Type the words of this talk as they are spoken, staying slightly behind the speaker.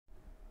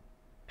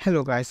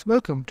Hello guys,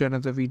 welcome to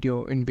another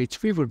video in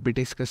which we would be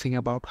discussing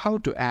about how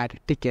to add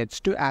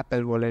tickets to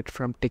Apple Wallet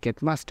from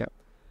Ticketmaster.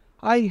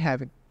 Are you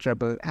having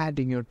trouble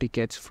adding your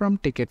tickets from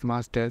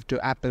Ticketmaster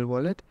to Apple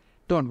Wallet?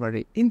 Don't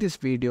worry, in this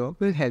video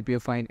we'll help you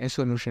find a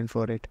solution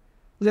for it.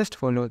 Just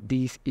follow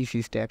these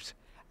easy steps.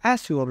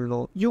 As you all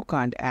know, you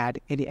can't add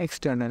any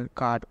external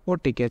card or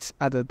tickets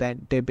other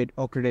than debit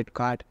or credit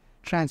card,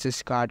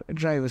 transit card,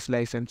 driver's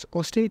license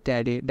or state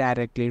ID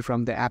directly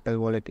from the Apple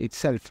Wallet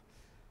itself.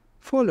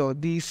 Follow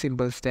these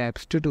simple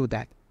steps to do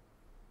that.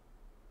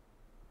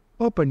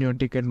 Open your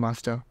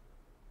Ticketmaster.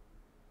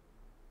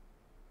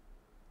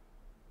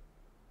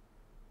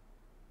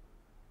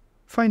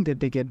 Find the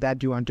ticket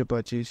that you want to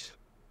purchase.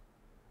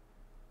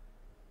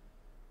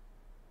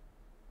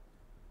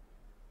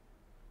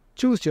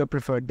 Choose your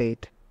preferred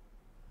date.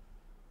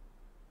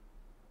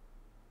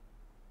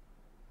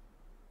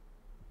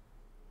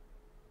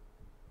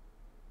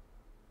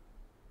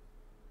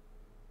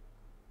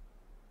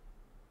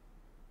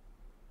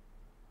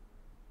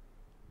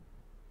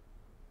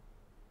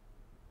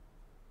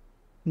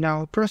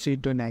 Now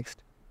proceed to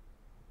next.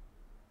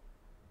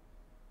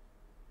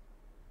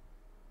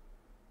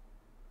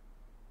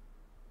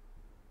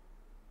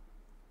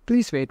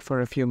 Please wait for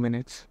a few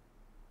minutes.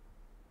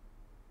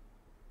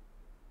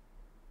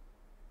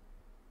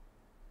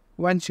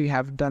 Once you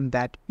have done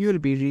that, you will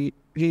be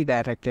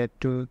redirected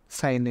to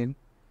sign in.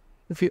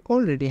 If you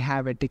already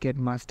have a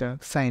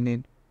Ticketmaster, sign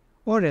in,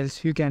 or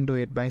else you can do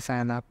it by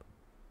sign up.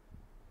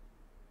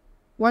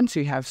 Once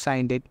you have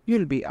signed it, you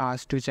will be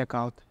asked to check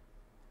out.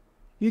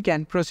 You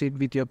can proceed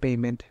with your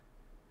payment.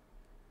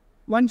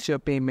 Once your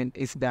payment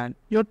is done,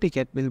 your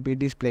ticket will be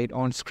displayed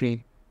on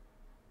screen.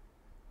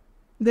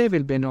 There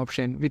will be an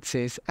option which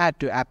says Add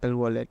to Apple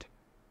Wallet.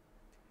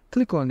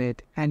 Click on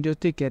it and your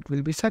ticket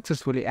will be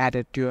successfully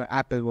added to your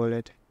Apple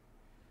Wallet.